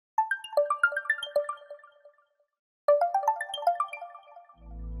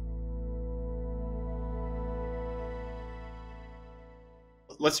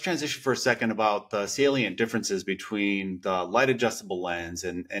let's transition for a second about the salient differences between the light adjustable lens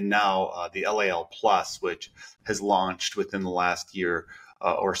and now the LAL Plus, which has launched within the last year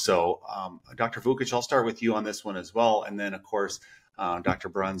or so. Dr. Vukic, I'll start with you on this one as well. And then, of course, Dr.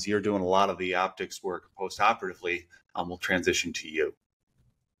 Bruns, you're doing a lot of the optics work post-operatively. We'll transition to you.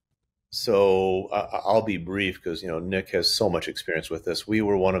 So I'll be brief because, Nick has so much experience with this. We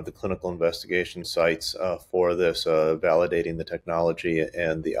were one of the clinical investigation sites for this, validating the technology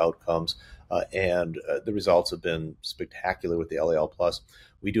and the outcomes. And the results have been spectacular with the LAL Plus.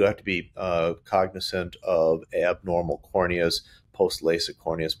 We do have to be cognizant of abnormal corneas, post-LASIK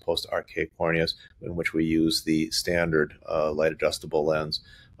corneas, post-archaic corneas, in which we use the standard light adjustable lens.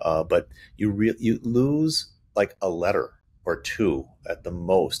 But you lose like a letter or two at the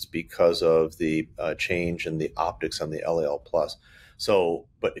most because of the change in the optics on the LAL Plus. So,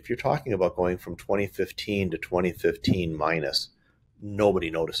 but if you're talking about going from 2015 to 2015 minus, nobody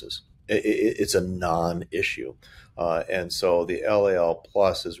notices. It's a non-issue. And so the LAL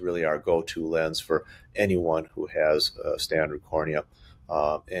Plus is really our go-to lens for anyone who has a standard cornea.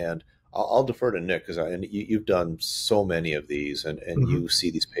 And I'll defer to Nick because you've done so many of these and you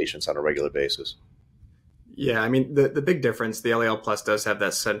see these patients on a regular basis. Yeah, I mean, the big difference, the LAL Plus does have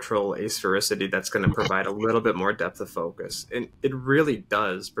that central asphericity that's going to provide a little bit more depth of focus. And it really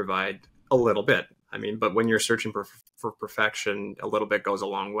does provide a little bit. I mean, but when you're searching for perfection, a little bit goes a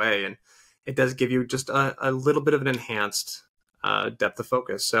long way. And it does give you just a little bit of an enhanced depth of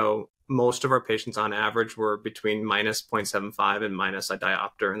focus. So most of our patients on average were between minus 0.75 and minus a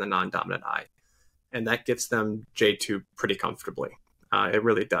diopter in the non-dominant eye. And that gets them J2 pretty comfortably. It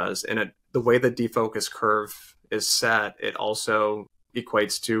really does. And the way the defocus curve is set, it also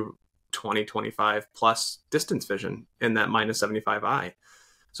equates to 20-25 plus distance vision in that minus 75 eye.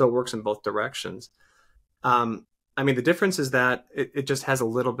 So it works in both directions. I mean, the difference is that it just has a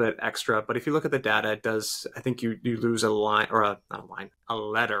little bit extra, but if you look at the data, it does, I think you lose a line, or a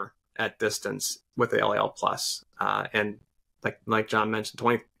letter at distance with the LAL Plus. And like John mentioned,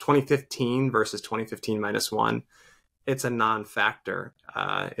 2015 versus 2015 minus 1, it's a non-factor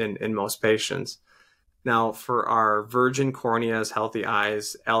in most patients. Now, for our virgin corneas, healthy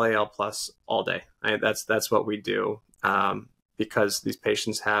eyes, LAL Plus all day. That's what we do because these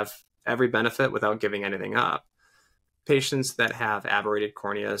patients have every benefit without giving anything up. Patients that have aberrated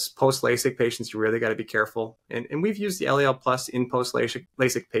corneas, post-LASIK patients, you really got to be careful. And we've used the LAL Plus in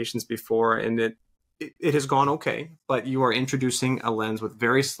post-LASIK patients before, and it has gone okay, but you are introducing a lens with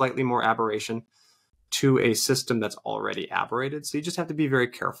very slightly more aberration to a system that's already aberrated. So you just have to be very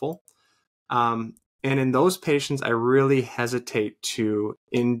careful. And in those patients, I really hesitate to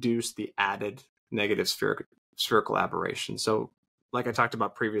induce the added negative spherical aberration. So like I talked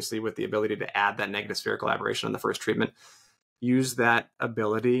about previously with the ability to add that negative spherical aberration on the first treatment, use that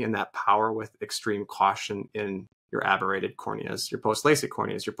ability and that power with extreme caution in your aberrated corneas, your post-LASIK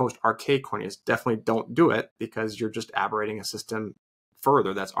corneas, your post-archaic corneas. Definitely don't do it because you're just aberrating a system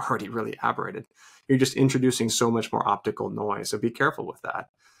further that's already really aberrated. You're just introducing so much more optical noise. So be careful with that.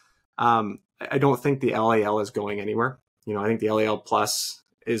 I don't think the LAL is going anywhere. I think the LAL Plus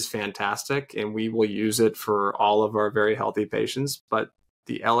is fantastic and we will use it for all of our very healthy patients, but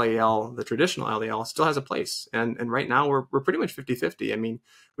the LAL, the traditional LAL, still has a place. And right now we're pretty much 50-50. I mean,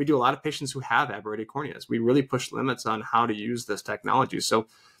 we do a lot of patients who have aberrated corneas. We really push limits on how to use this technology. So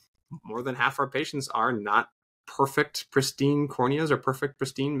more than half our patients are not perfect, pristine corneas or perfect,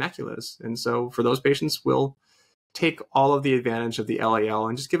 pristine maculas. And so for those patients, we'll take all of the advantage of the LAL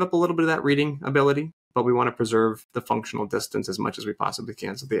and just give up a little bit of that reading ability, but we want to preserve the functional distance as much as we possibly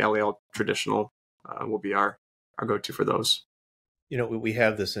can. So the LAL traditional will be our go-to for those. We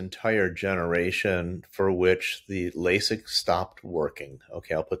have this entire generation for which the LASIK stopped working.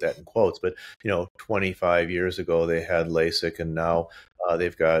 Okay, I'll put that in quotes, but 25 years ago they had LASIK and now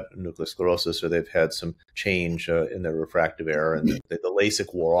they've got nuclear sclerosis or they've had some change in their refractive error and the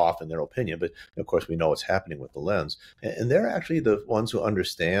LASIK wore off in their opinion. But of course we know what's happening with the lens. And they're actually the ones who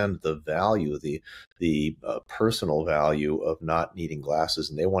understand the value, the personal value of not needing glasses,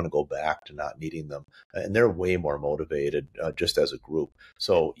 and they want to go back to not needing them. And they're way more motivated just as a group.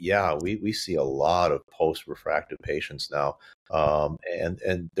 So yeah, we see a lot of post-refractive patients now,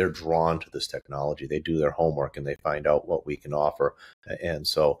 and they're drawn to this technology. They do their homework and they find out what we can offer. And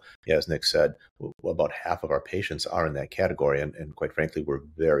so, yeah, as Nick said, about half of our patients are in that category. And quite frankly, we're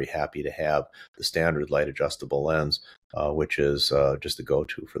very happy to have the standard light adjustable lens, which is just a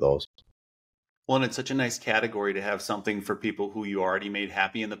go-to for those. Well, and it's such a nice category to have something for people who you already made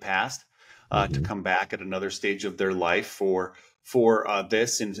happy in the past. to come back at another stage of their life for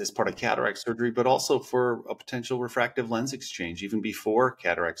this and as part of cataract surgery, but also for a potential refractive lens exchange even before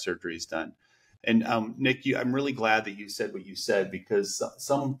cataract surgery is done. And Nick, I'm really glad that you said what you said, because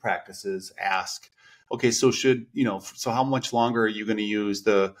some practices ask, okay, so so how much longer are you going to use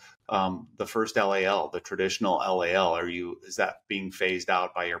the first LAL, the traditional LAL? Is that being phased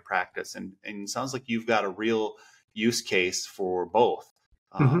out by your practice? And it sounds like you've got a real use case for both,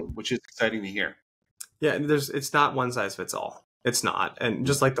 which is exciting to hear. Yeah, it's not one size fits all. It's not. And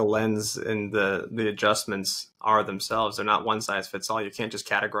just like the lens and the adjustments are themselves, they're not one size fits all. You can't just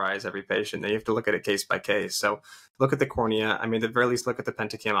categorize every patient. You have to look at it case by case. So look at the cornea. I mean, at the very least, look at the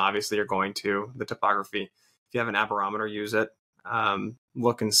pentacam. Obviously, you're going to. The topography. If you have an aberrometer, use it.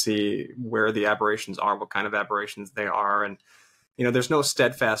 Look and see where the aberrations are, what kind of aberrations they are. And, there's no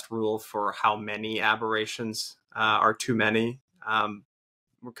steadfast rule for how many aberrations are too many.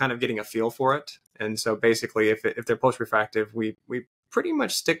 We're kind of getting a feel for it. And so basically, if they're post-refractive, we pretty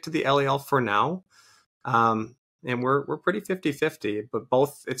much stick to the LAL for now. And we're pretty 50-50, but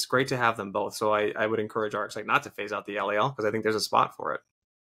both, it's great to have them both. So I would encourage RxSight not to phase out the LAL, because I think there's a spot for it.